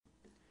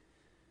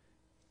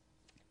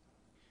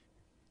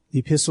The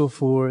epistle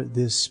for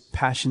this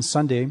Passion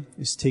Sunday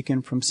is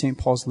taken from St.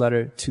 Paul's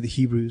letter to the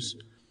Hebrews.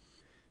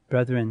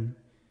 Brethren,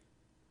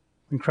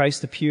 when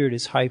Christ appeared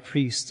as high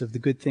priest of the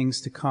good things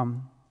to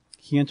come,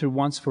 he entered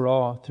once for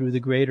all through the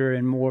greater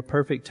and more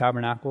perfect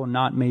tabernacle,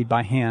 not made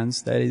by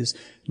hands, that is,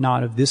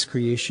 not of this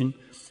creation,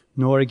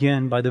 nor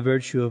again by the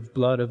virtue of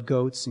blood of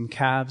goats and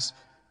calves,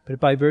 but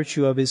by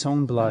virtue of his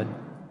own blood,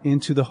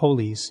 into the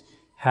holies,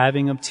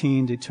 having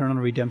obtained eternal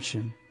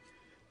redemption.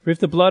 For if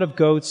the blood of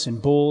goats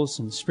and bulls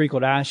and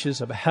sprinkled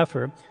ashes of a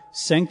heifer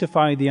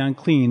sanctify the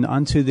unclean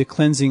unto the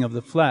cleansing of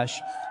the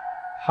flesh,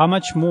 how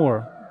much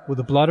more will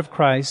the blood of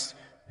Christ,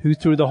 who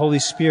through the Holy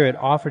Spirit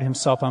offered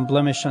himself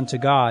unblemished unto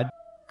God,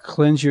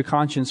 cleanse your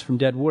conscience from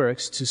dead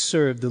works to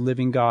serve the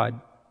living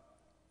God?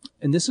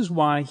 And this is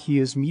why he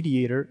is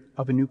mediator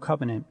of a new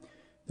covenant,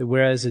 that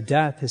whereas a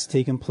death has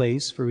taken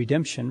place for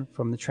redemption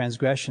from the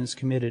transgressions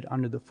committed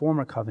under the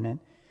former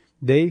covenant,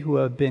 they who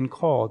have been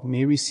called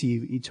may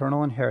receive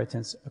eternal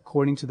inheritance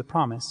according to the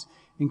promise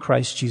in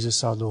Christ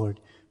Jesus our Lord.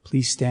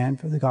 Please stand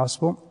for the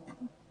gospel.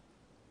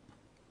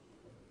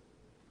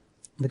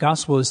 The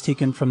gospel is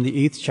taken from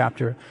the 8th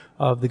chapter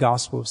of the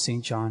Gospel of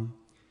St. John.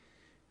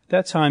 At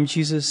that time,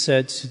 Jesus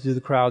said to the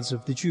crowds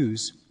of the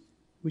Jews,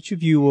 "Which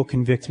of you will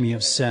convict me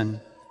of sin?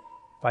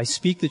 If I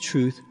speak the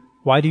truth,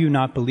 why do you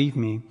not believe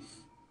me?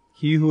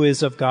 He who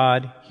is of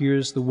God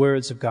hears the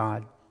words of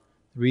God.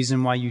 The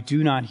reason why you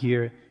do not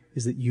hear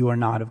is that you are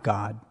not of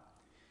God."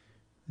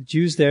 The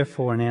Jews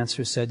therefore in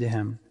answer said to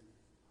him,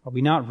 "Are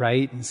we not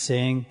right in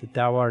saying that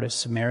thou art a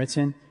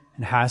Samaritan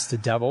and hast a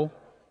devil?"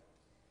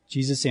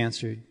 Jesus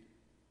answered,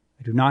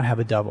 "I do not have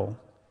a devil,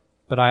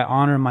 but I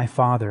honor my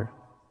Father,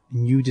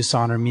 and you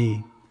dishonor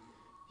me.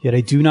 Yet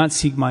I do not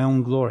seek my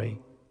own glory.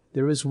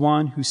 There is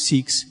one who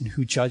seeks and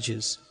who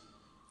judges.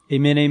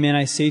 Amen, amen,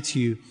 I say to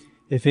you,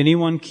 if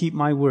anyone keep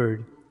my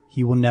word,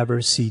 he will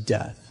never see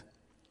death."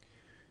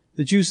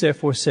 The Jews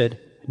therefore said,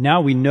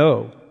 "Now we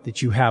know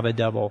that you have a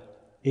devil.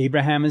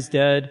 Abraham is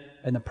dead,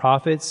 and the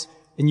prophets,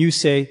 and you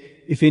say,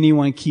 if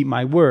anyone keep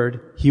my word,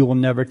 he will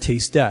never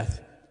taste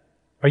death.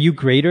 Are you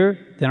greater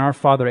than our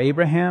father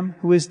Abraham,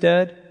 who is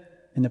dead,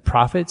 and the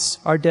prophets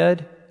are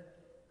dead?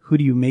 Who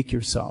do you make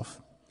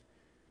yourself?"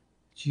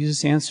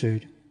 Jesus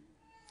answered,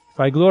 "If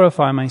I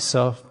glorify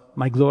myself,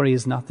 my glory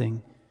is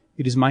nothing.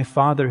 It is my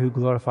Father who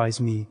glorifies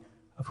me,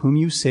 of whom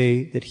you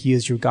say that he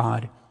is your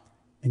God,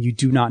 and you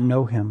do not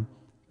know him,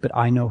 but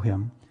I know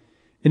him.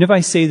 And if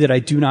I say that I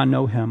do not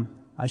know him,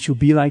 I shall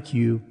be like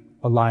you,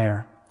 a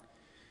liar.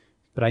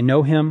 But I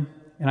know him,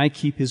 and I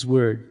keep his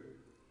word.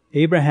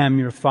 Abraham,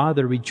 your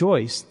father,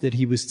 rejoiced that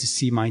he was to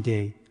see my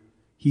day.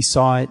 He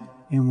saw it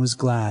and was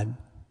glad."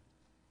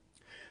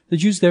 The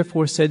Jews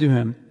therefore said to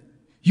him,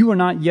 "You are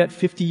not yet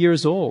 50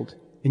 years old,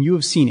 and you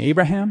have seen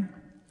Abraham?"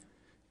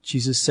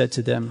 Jesus said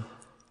to them,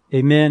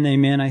 "Amen,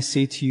 amen, I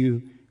say to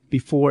you,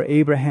 before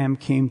Abraham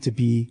came to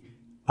be,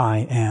 I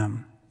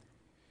am."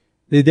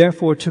 They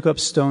therefore took up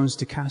stones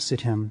to cast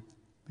at him,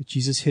 but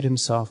Jesus hid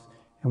himself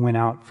and went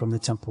out from the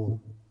temple.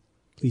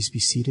 Please be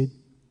seated.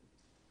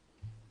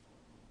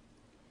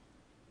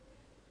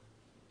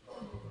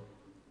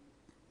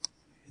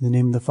 In the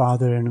name of the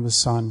Father, and of the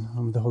Son,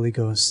 and of the Holy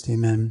Ghost,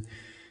 amen.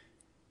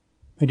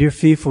 My dear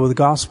faithful, the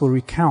gospel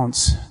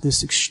recounts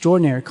this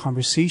extraordinary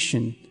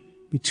conversation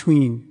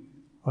between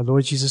our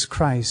Lord Jesus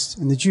Christ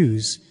and the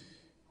Jews,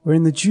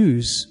 wherein the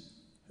Jews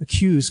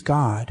accuse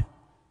God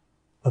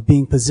of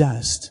being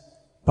possessed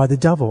by the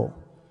devil.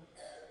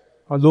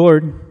 Our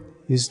Lord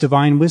is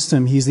divine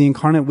wisdom. He's the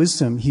incarnate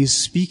wisdom. He's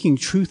speaking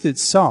truth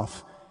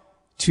itself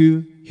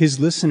to his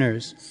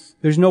listeners.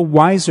 There's no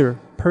wiser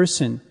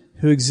person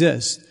who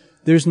exists.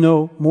 There's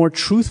no more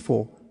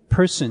truthful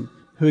person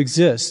who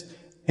exists.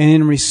 And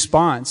in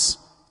response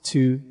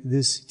to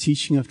this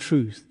teaching of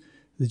truth,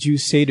 the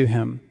Jews say to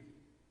him,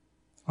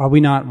 "Are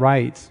we not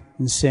right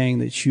in saying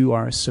that you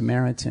are a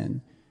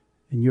Samaritan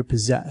and you're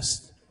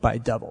possessed by a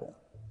devil?"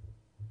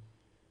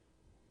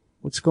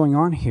 What's going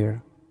on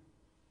here?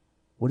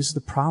 What is the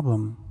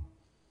problem?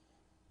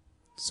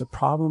 It's a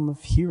problem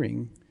of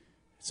hearing.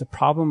 It's a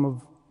problem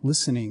of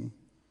listening.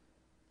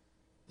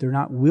 They're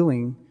not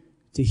willing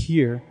to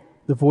hear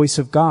the voice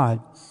of God.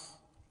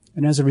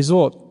 And as a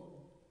result,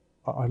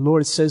 our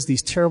Lord says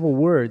these terrible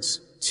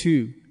words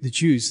to the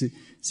Jews.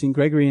 St.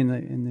 Gregory in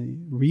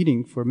the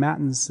reading for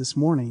Matins this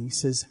morning, he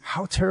says,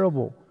 "How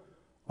terrible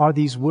are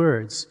these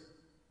words?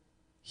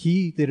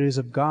 He that is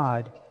of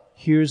God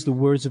hears the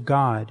words of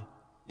God.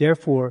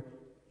 Therefore,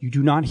 you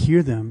do not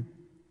hear them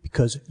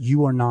because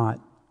you are not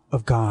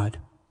of God."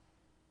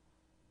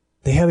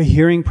 They have a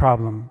hearing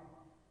problem.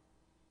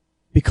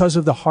 Because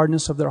of the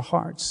hardness of their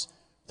hearts,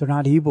 they're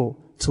not able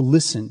to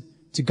listen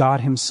to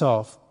God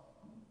himself.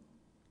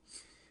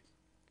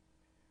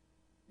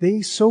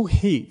 They so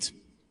hate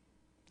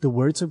the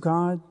words of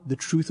God, the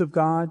truth of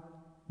God,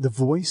 the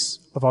voice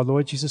of our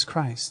Lord Jesus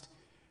Christ,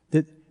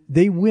 that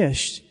they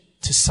wished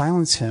to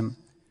silence him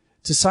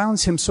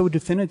so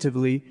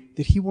definitively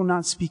that he will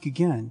not speak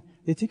again.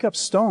 They take up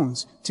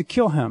stones to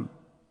kill him,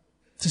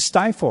 to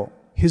stifle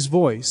his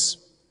voice.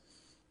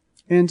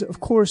 And of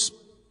course,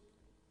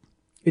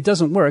 It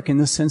doesn't work in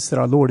the sense that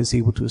our Lord is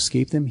able to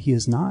escape them. He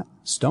is not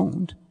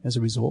stoned as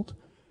a result.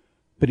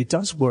 But it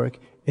does work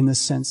in the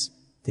sense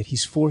that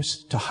he's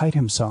forced to hide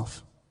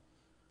himself.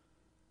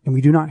 And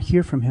we do not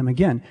hear from him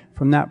again.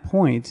 From that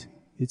point,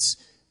 it's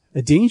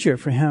a danger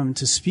for him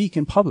to speak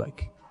in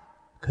public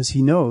because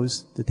he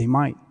knows that they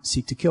might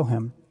seek to kill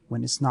him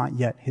when it's not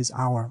yet his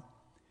hour.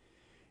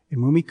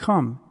 And when we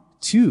come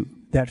to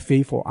that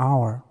fateful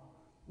hour,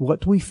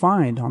 what do we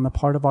find on the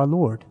part of our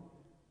Lord?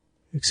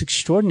 It's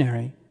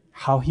extraordinary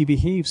how he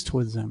behaves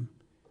towards them.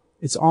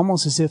 It's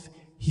almost as if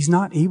he's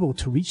not able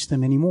to reach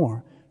them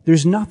anymore.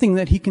 There's nothing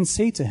that he can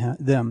say to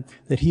them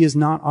that he has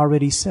not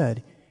already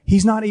said.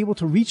 He's not able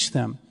to reach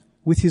them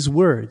with his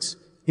words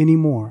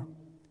anymore.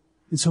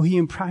 And so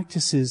he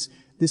practices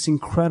this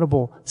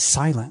incredible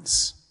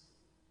silence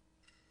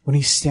when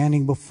he's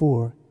standing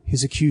before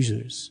his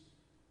accusers.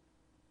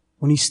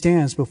 When he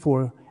stands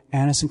before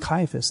Annas and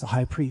Caiaphas, the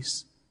high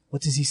priests,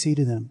 what does he say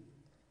to them?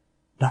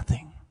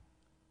 Nothing.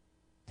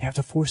 They have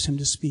to force him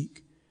to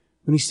speak.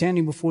 When he's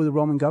standing before the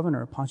Roman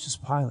governor, Pontius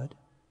Pilate,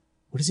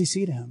 what does he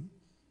say to him?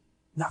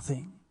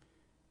 Nothing.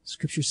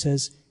 Scripture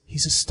says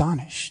he's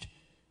astonished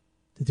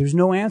that there's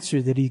no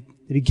answer that he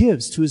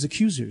gives to his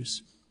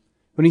accusers.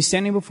 When he's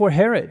standing before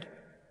Herod,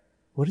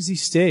 what does he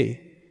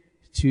say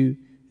to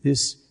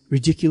this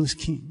ridiculous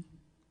king?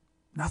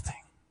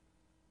 Nothing.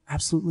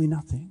 Absolutely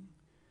nothing.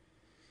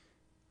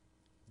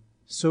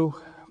 So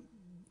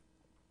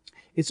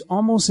it's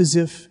almost as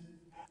if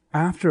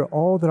after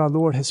all that our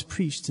Lord has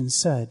preached and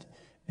said,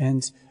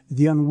 and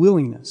the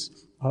unwillingness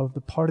of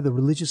the part of the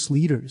religious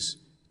leaders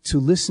to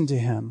listen to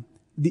him,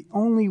 the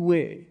only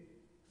way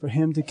for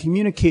him to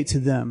communicate to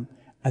them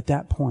at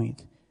that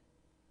point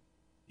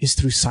is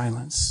through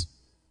silence,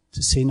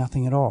 to say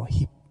nothing at all.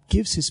 He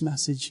gives his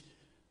message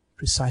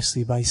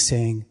precisely by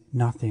saying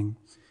nothing.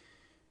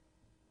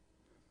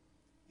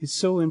 It's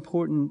so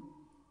important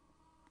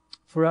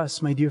for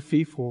us, my dear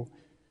faithful,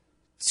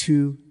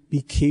 to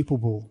be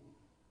capable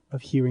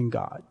of hearing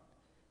God.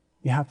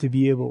 You have to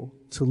be able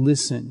to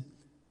listen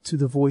to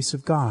the voice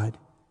of God.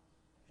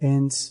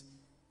 And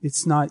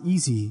it's not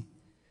easy.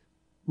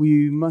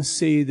 We must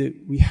say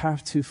that we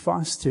have to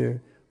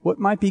foster what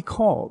might be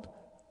called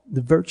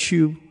the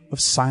virtue of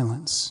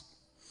silence.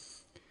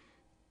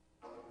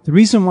 The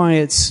reason why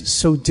it's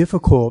so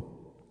difficult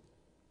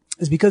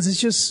is because it's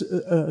just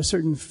a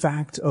certain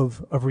fact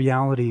of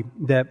reality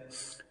that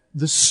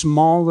the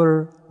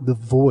smaller the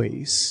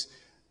voice,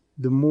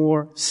 the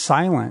more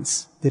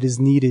silence that is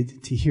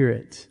needed to hear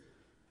it.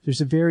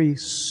 There's a very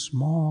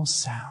small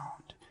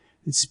sound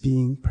that's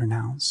being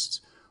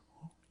pronounced.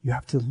 You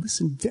have to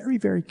listen very,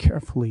 very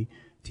carefully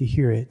to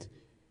hear it.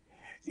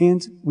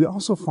 And we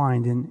also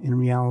find in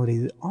reality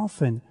that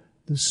often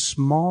the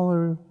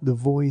smaller the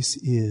voice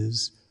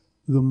is,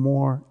 the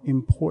more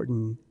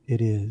important it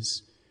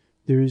is.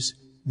 There's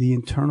the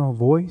internal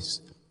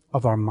voice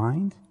of our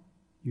mind,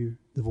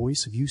 the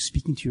voice of you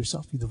speaking to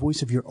yourself, the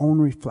voice of your own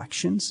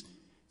reflections.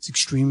 It's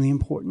extremely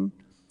important.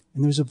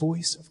 And there's a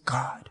voice of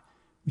God,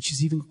 which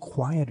is even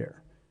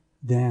quieter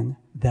than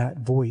that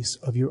voice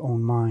of your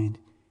own mind.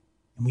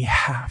 And we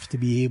have to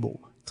be able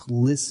to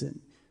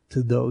listen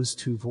to those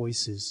two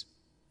voices.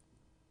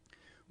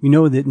 We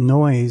know that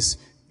noise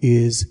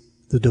is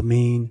the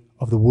domain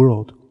of the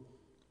world,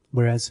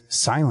 whereas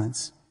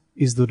silence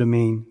is the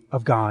domain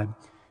of God.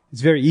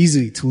 It's very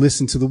easy to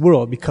listen to the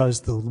world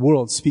because the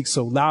world speaks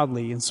so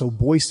loudly and so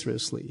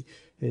boisterously.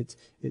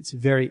 It's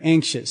very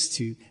anxious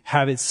to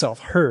have itself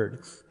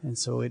heard, and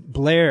so it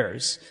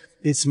blares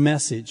its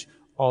message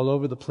all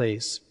over the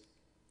place.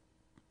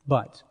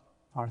 But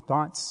our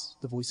thoughts,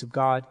 the voice of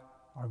God,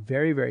 are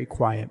very, very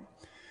quiet.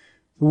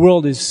 The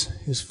world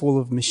is full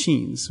of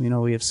machines. You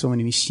know, we have so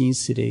many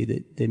machines today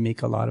that they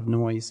make a lot of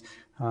noise.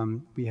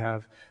 We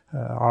have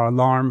our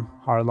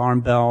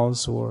alarm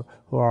bells, or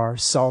our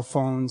cell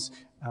phones,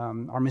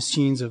 our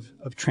machines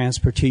of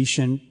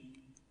transportation.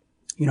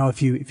 You know,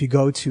 if you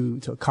go to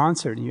a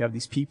concert and you have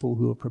these people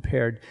who are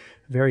prepared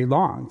very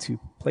long to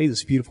play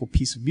this beautiful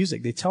piece of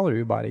music, they tell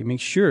everybody, make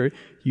sure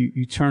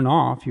you turn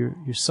off your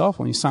cell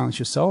phone, you silence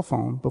your cell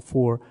phone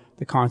before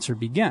the concert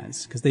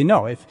begins. Because they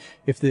know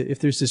if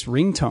there's this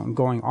ringtone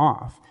going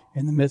off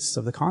in the midst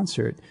of the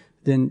concert,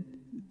 then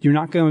you're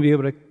not going to be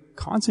able to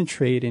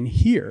concentrate and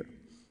hear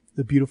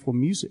the beautiful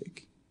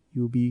music.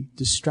 You will be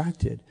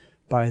distracted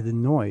by the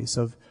noise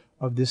of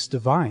this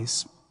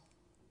device.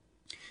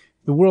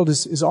 The world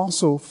is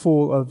also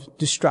full of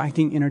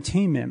distracting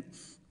entertainment.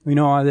 We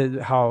know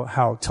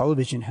how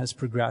television has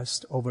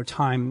progressed over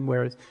time,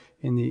 where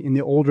in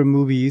the older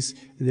movies,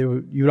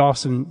 you'd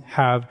often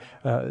have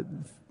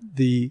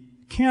the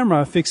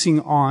camera fixing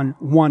on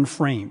one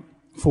frame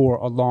for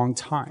a long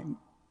time.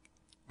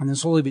 And then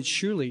slowly but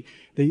surely,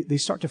 they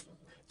start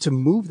to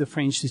move the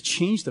frames, to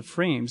change the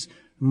frames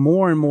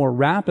more and more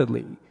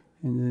rapidly.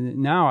 And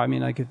now, I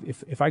mean, like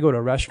if I go to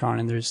a restaurant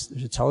and there's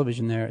a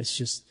television there,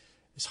 it's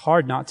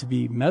hard not to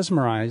be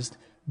mesmerized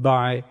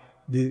by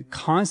the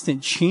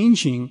constant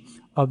changing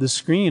of the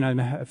screen.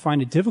 I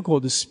find it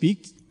difficult to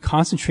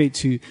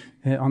concentrate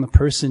on the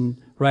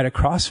person right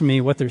across from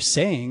me, what they're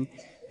saying,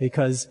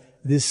 because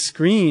this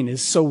screen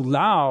is so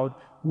loud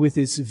with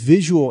its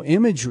visual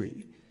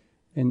imagery.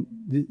 And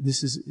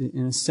this is,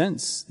 in a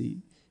sense, the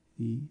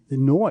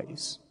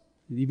noise,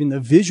 even the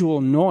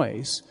visual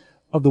noise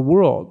of the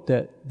world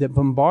that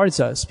bombards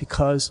us,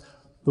 because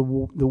the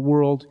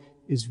world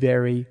is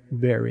very,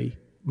 very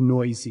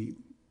noisy.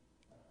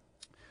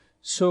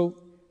 So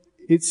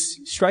it's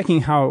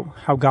striking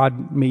how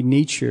God made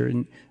nature,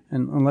 and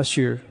unless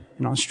you're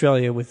in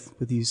Australia with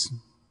these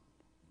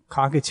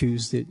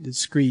cockatoos that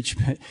screech,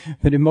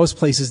 but in most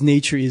places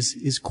nature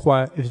is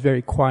quiet, is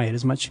very quiet,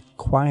 is much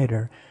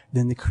quieter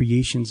than the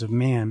creations of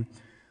man.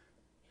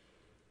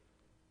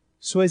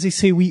 So as they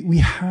say, we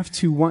have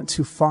to want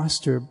to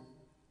foster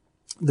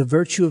the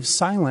virtue of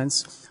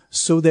silence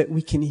so that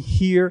we can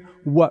hear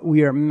what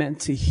we are meant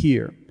to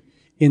hear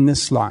in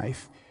this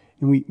life.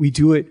 And we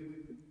do it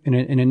in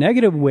a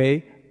negative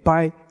way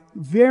by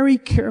very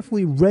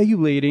carefully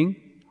regulating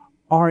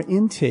our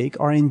intake,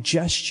 our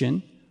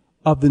ingestion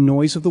of the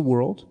noise of the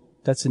world.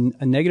 That's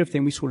a negative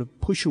thing. We sort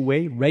of push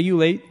away,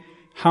 regulate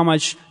how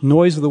much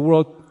noise of the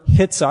world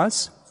hits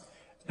us.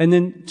 And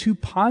then two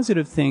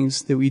positive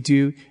things that we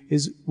do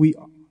is we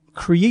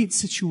create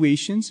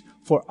situations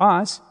for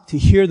us to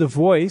hear the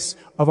voice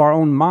of our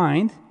own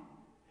mind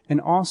and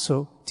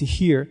also to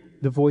hear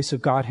the voice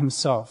of God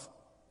Himself.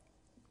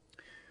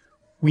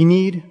 We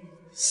need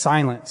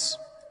silence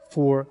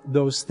for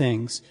those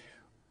things.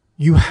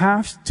 You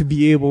have to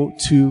be able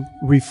to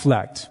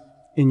reflect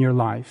in your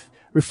life.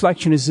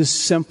 Reflection is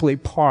just simply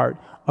part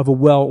of a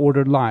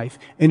well-ordered life.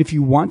 And if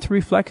you want to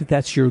reflect, if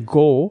that's your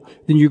goal,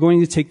 then you're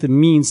going to take the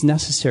means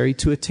necessary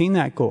to attain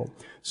that goal.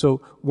 So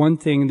one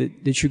thing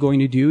that you're going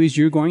to do is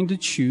you're going to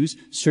choose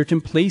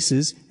certain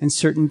places and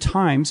certain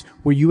times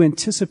where you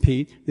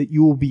anticipate that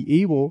you will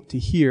be able to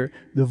hear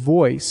the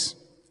voice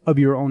of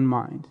your own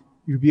mind.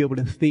 You'll be able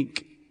to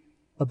think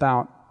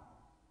about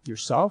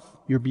yourself,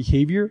 your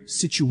behavior,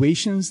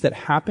 situations that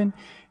happen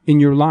in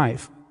your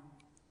life.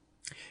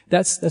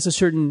 That's a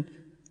certain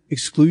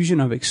exclusion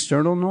of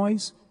external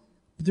noise,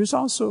 but there's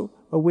also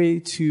a way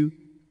to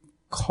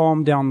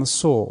calm down the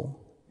soul.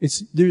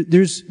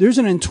 There's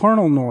an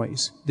internal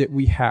noise that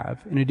we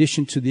have in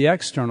addition to the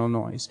external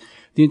noise.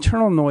 The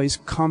internal noise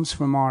comes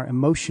from our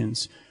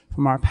emotions,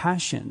 from our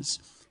passions.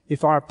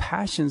 If our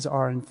passions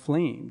are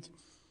inflamed,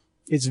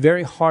 it's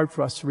very hard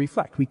for us to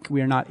reflect.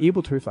 We are not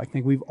able to reflect. I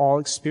think we've all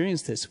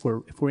experienced this. If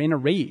we're in a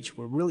rage,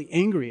 we're really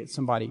angry at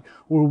somebody,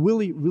 or we're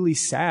really, really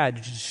sad,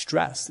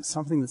 distressed at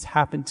something that's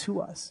happened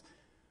to us,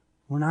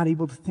 we're not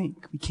able to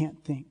think. We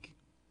can't think.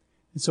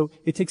 And so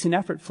it takes an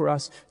effort for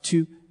us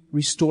to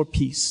restore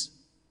peace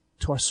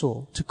to our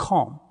soul, to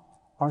calm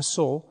our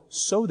soul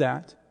so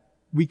that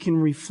we can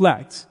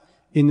reflect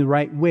in the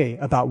right way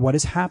about what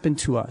has happened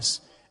to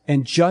us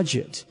and judge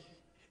it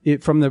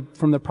from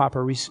the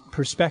proper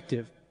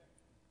perspective.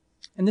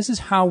 And this is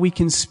how we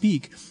can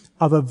speak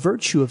of a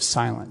virtue of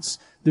silence.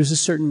 There's a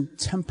certain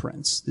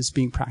temperance that's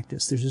being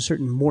practiced. There's a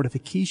certain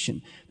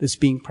mortification that's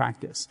being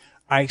practiced.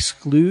 I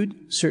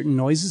exclude certain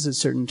noises at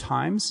certain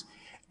times,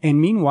 and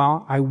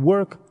meanwhile, I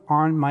work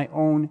on my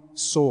own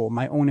soul,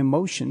 my own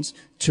emotions,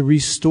 to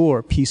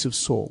restore peace of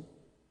soul.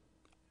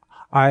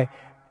 I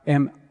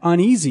am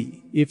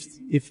uneasy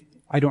if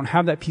I don't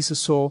have that peace of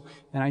soul,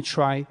 and I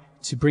try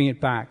to bring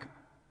it back.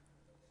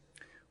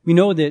 We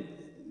know that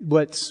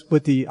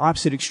what the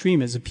opposite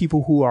extreme is, the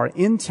people who are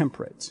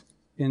intemperate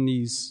in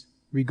these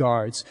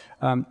regards.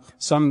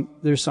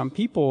 There's some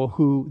people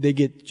who they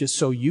get just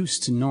so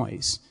used to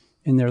noise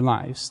in their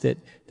lives that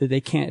they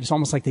can't. It's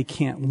almost like they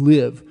can't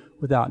live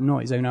without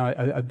noise. I know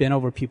I've been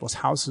over people's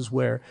houses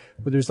where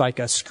there's like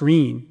a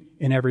screen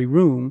in every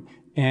room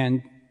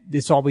and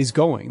it's always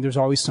going. There's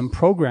always some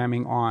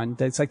programming on.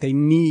 It's like they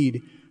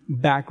need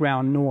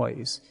background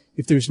noise.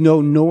 If there's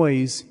no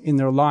noise in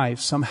their life,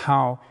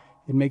 somehow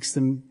it makes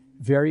them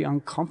very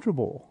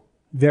uncomfortable,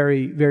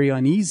 very, very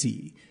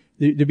uneasy.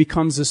 There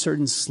becomes a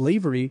certain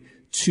slavery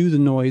to the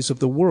noise of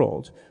the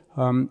world,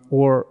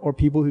 or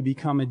people who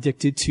become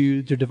addicted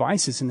to their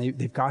devices, and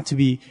they've got to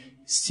be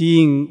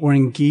seeing or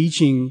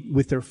engaging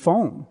with their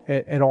phone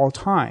at all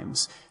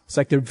times. It's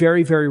like they're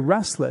very, very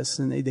restless,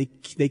 and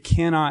they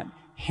cannot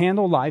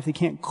handle life, they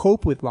can't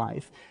cope with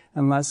life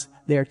unless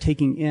they are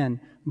taking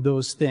in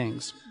those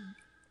things.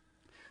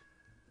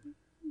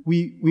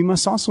 We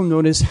must also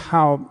notice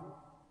how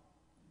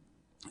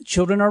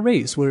children are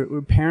raised,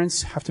 where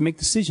parents have to make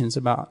decisions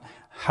about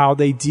how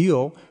they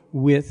deal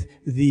with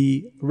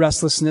the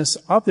restlessness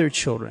of their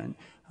children.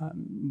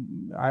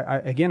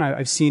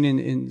 I've seen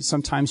in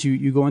sometimes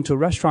you go into a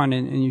restaurant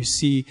and you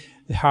see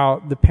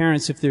how the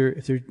parents, if their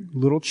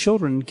little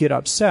children get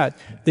upset,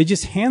 they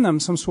just hand them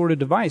some sort of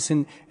device,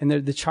 and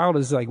the child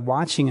is like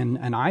watching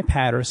an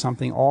iPad or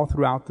something all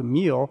throughout the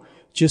meal,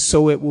 just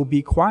so it will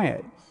be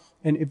quiet.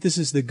 And if this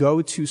is the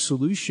go-to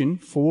solution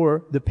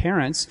for the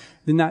parents,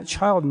 then that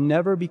child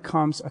never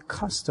becomes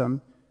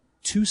accustomed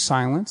to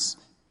silence,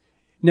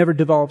 never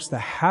develops the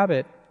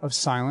habit of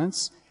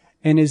silence,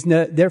 and is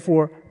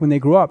therefore, when they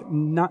grow up,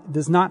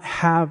 does not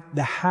have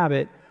the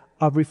habit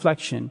of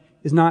reflection,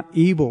 is not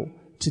able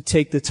to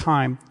take the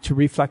time to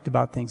reflect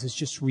about things. It's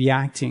just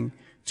reacting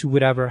to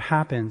whatever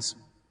happens.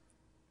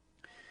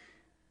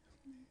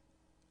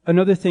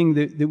 Another thing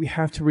that we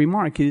have to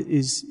remark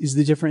is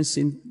the difference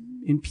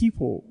in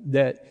people,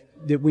 that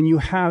when you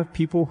have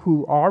people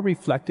who are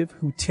reflective,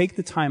 who take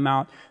the time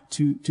out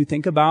to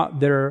think about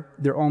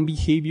their own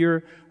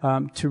behavior,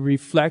 to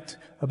reflect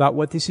about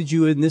what they should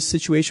do in this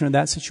situation or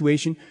that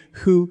situation,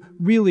 who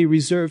really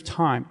reserve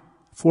time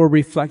for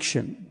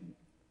reflection.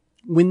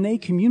 When they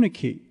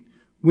communicate,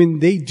 when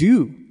they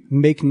do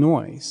make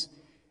noise,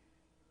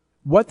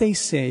 what they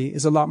say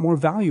is a lot more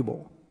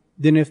valuable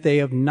than if they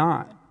have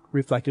not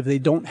reflected, if they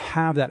don't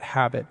have that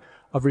habit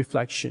of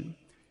reflection.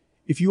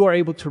 If you are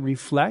able to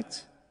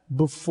reflect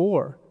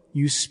before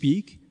you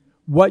speak,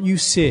 what you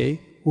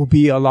say will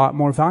be a lot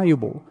more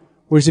valuable.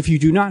 Whereas if you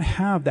do not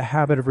have the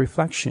habit of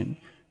reflection,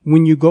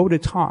 when you go to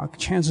talk,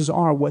 chances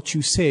are what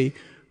you say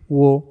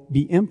will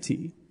be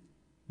empty.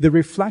 The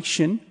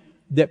reflection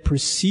that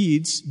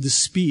precedes the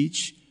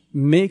speech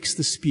makes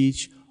the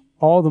speech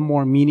all the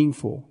more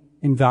meaningful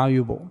and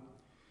valuable.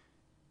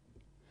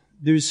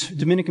 There's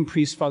Dominican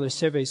priest Father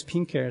Serves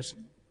Pinquers,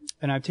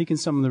 and I've taken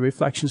some of the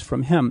reflections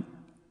from him.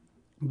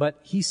 But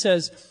he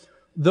says,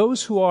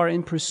 those who are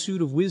in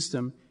pursuit of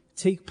wisdom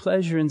take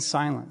pleasure in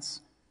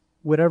silence,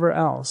 whatever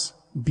else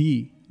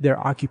be their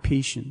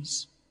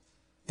occupations.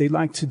 They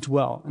like to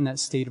dwell in that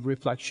state of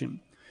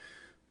reflection.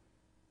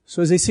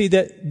 So as I say,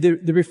 that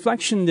the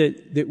reflection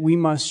that we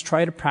must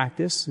try to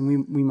practice,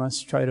 and we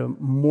must try to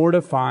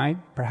mortify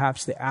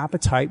perhaps the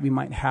appetite we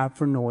might have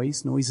for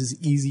noise. Noise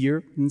is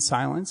easier than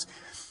silence.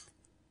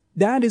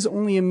 That is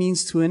only a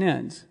means to an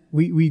end.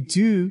 We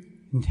do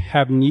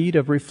have need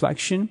of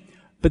reflection,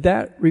 but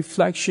that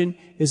reflection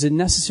is a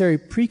necessary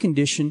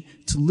precondition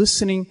to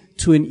listening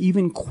to an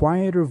even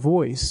quieter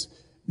voice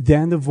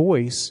than the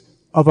voice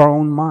of our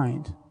own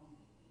mind.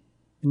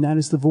 And that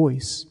is the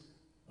voice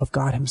of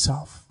God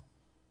Himself,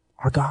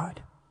 our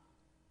God,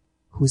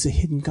 who is a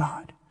hidden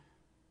God,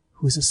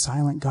 who is a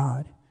silent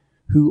God,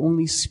 who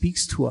only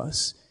speaks to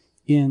us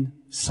in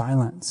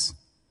silence.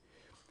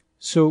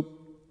 So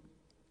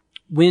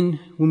when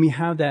we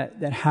have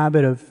that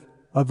habit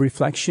of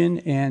reflection,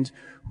 and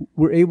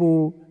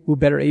we're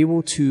better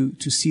able to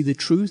see the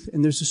truth,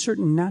 and there's a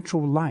certain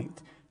natural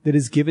light that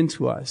is given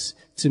to us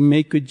to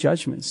make good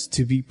judgments,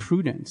 to be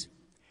prudent.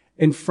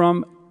 And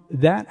from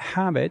that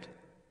habit,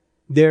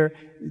 there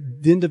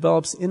then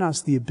develops in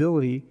us the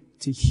ability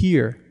to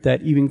hear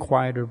that even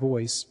quieter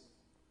voice.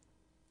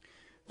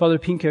 Father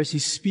Pinquers, he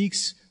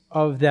speaks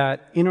of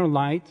that inner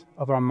light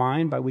of our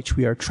mind by which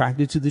we are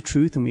attracted to the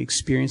truth and we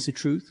experience the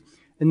truth.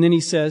 And then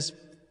he says,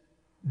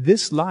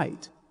 this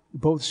light,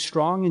 both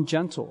strong and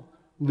gentle,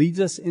 leads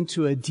us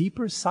into a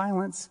deeper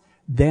silence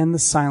than the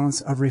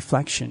silence of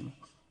reflection.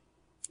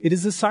 It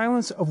is the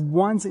silence of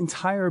one's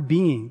entire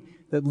being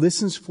that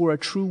listens for a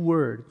true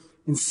word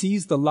and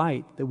sees the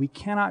light that we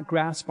cannot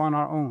grasp on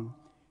our own.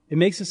 It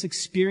makes us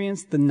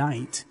experience the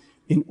night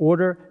in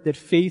order that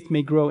faith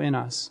may grow in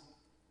us.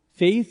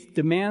 Faith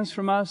demands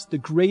from us the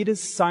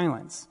greatest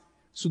silence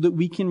so that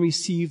we can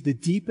receive the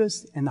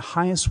deepest and the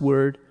highest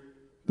word,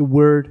 the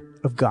Word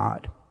of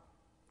God.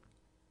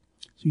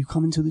 So you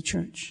come into the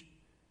church,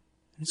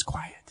 and it's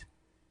quiet,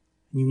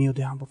 and you kneel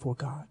down before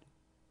God,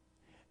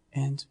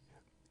 and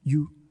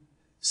you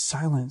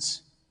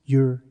silence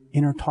your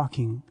inner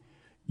talking.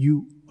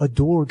 You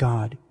adore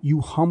God. You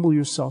humble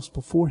yourselves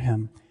before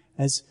Him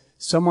as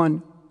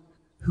someone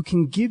who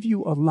can give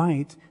you a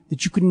light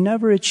that you could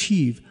never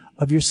achieve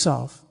of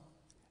yourself.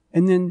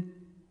 And then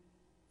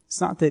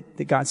it's not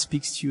that God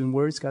speaks to you in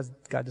words. God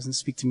doesn't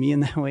speak to me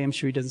in that way. I'm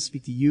sure He doesn't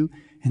speak to you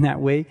in that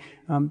way.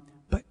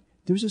 But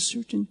there's a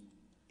certain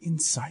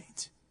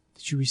insight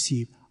that you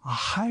receive, a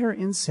higher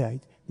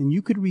insight than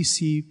you could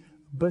receive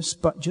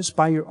just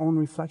by your own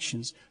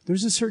reflections.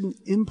 There's a certain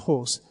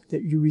impulse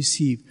that you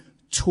receive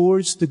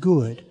towards the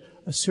good,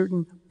 a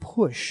certain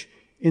push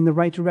in the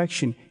right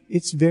direction.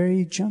 It's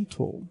very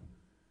gentle.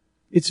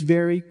 It's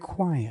very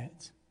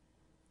quiet,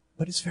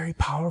 but it's very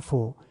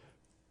powerful.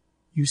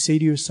 You say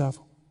to yourself,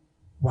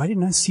 why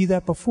didn't I see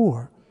that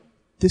before?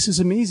 This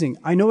is amazing.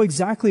 I know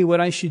exactly what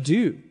I should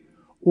do.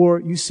 Or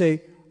you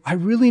say, I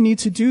really need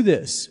to do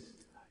this.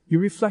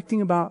 You're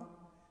reflecting about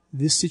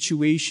this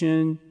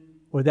situation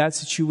or that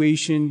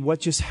situation, what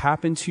just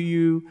happened to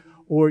you,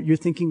 or you're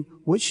thinking,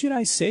 what should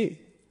I say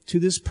to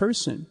this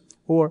person?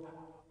 Or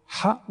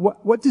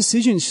what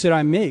decisions should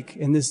I make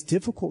in this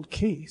difficult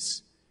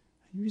case?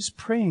 You're just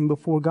praying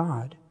before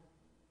God.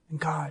 And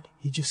God,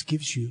 He just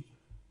gives you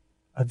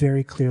a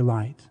very clear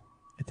light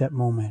at that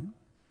moment.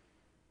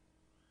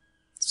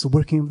 It's the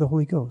working of the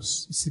Holy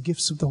Ghost. It's the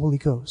gifts of the Holy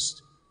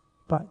Ghost.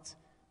 But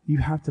you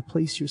have to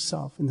place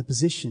yourself in the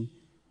position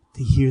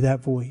to hear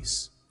that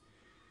voice.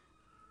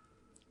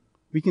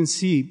 We can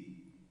see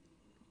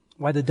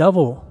why the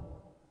devil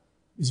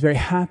is very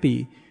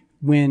happy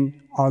when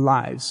our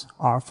lives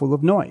are full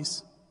of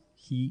noise.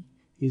 He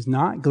is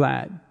not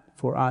glad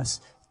for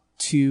us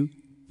to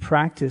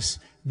practice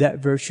that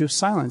virtue of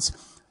silence.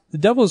 The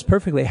devil is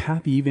perfectly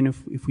happy even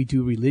if we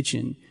do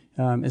religion,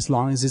 as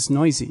long as it's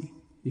noisy.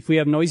 If we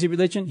have noisy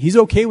religion, he's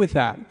okay with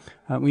that.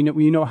 We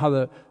know how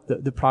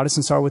the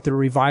Protestants are with their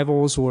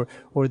revivals or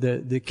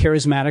the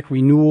charismatic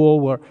renewal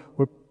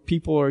where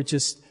people are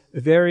just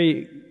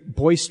very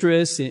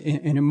boisterous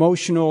and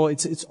emotional.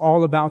 It's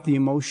all about the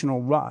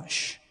emotional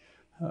rush.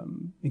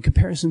 In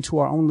comparison to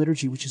our own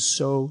liturgy, which is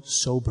so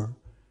sober,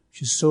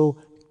 which is so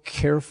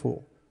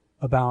careful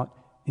about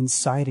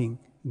inciting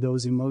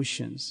those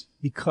emotions,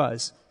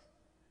 because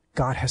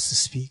God has to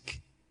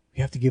speak.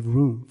 We have to give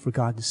room for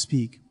God to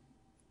speak.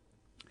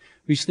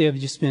 Recently, I've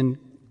just been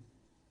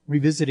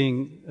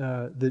revisiting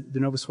the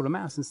Novus Ordo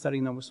Mass and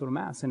studying Novus Ordo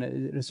Mass, and at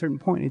a certain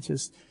point, it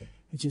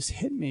just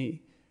hit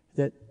me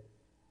that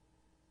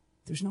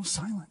there's no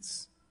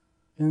silence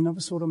in the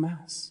Novus Ordo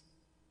Mass.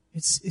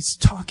 It's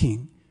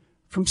talking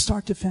from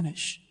start to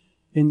finish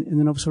in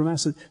the Novus Ordo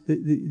Mass.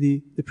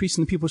 The priests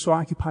and the people are so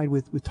occupied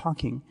with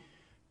talking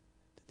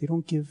that they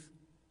don't give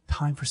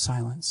time for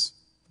silence,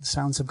 the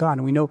silence of God.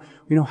 And we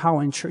know how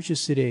in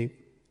churches today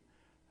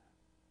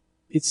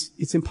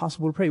it's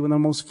impossible to pray. One of the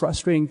most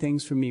frustrating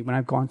things for me when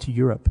I've gone to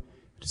Europe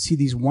to see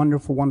these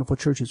wonderful, wonderful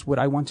churches, what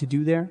I want to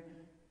do there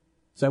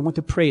is I want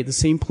to pray at the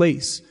same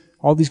place.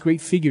 All these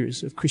great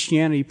figures of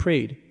Christianity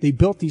prayed. They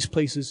built these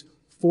places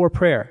for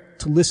prayer,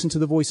 to listen to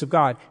the voice of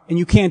God. And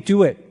you can't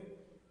do it.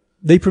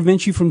 They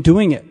prevent you from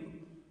doing it.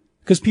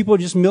 Because people are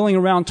just milling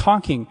around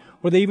talking.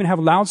 Or they even have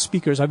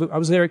loudspeakers. I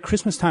was there at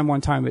Christmas time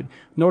one time at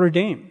Notre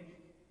Dame,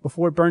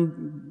 before it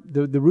burned,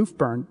 the roof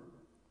burned.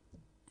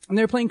 And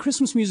they were playing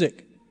Christmas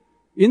music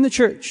in the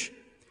church.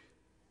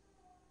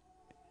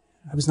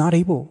 I was not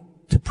able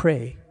to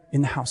pray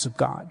in the house of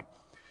God.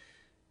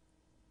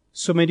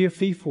 So, my dear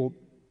faithful,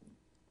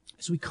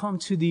 as we come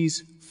to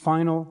these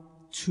final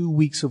 2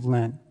 weeks of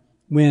Lent,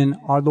 when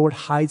our Lord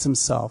hides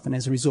himself, and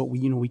as a result,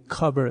 we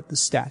cover the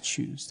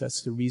statues.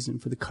 That's the reason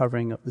for the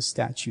covering of the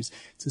statues.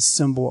 It's a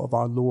symbol of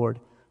our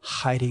Lord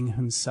hiding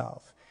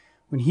himself.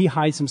 When he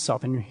hides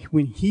himself, and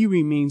when he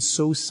remains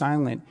so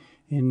silent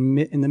in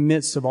the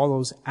midst of all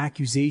those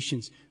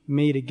accusations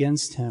made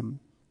against him,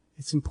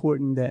 it's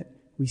important that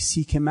we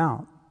seek him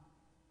out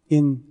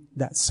in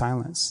that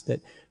silence,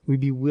 that we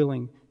be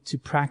willing to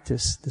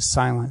practice the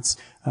silence.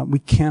 We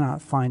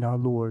cannot find our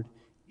Lord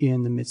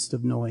in the midst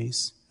of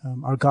noise.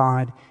 Our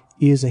God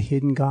is a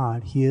hidden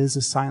God. He is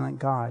a silent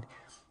God.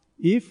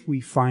 If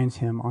we find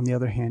him, on the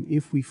other hand,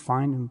 if we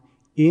find him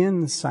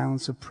in the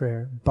silence of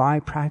prayer, by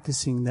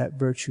practicing that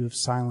virtue of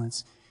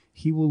silence,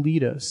 he will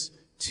lead us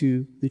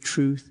to the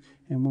truth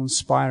and will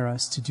inspire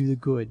us to do the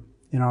good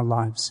in our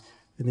lives.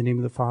 In the name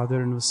of the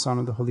Father, and of the Son,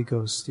 and of the Holy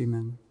Ghost.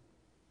 Amen.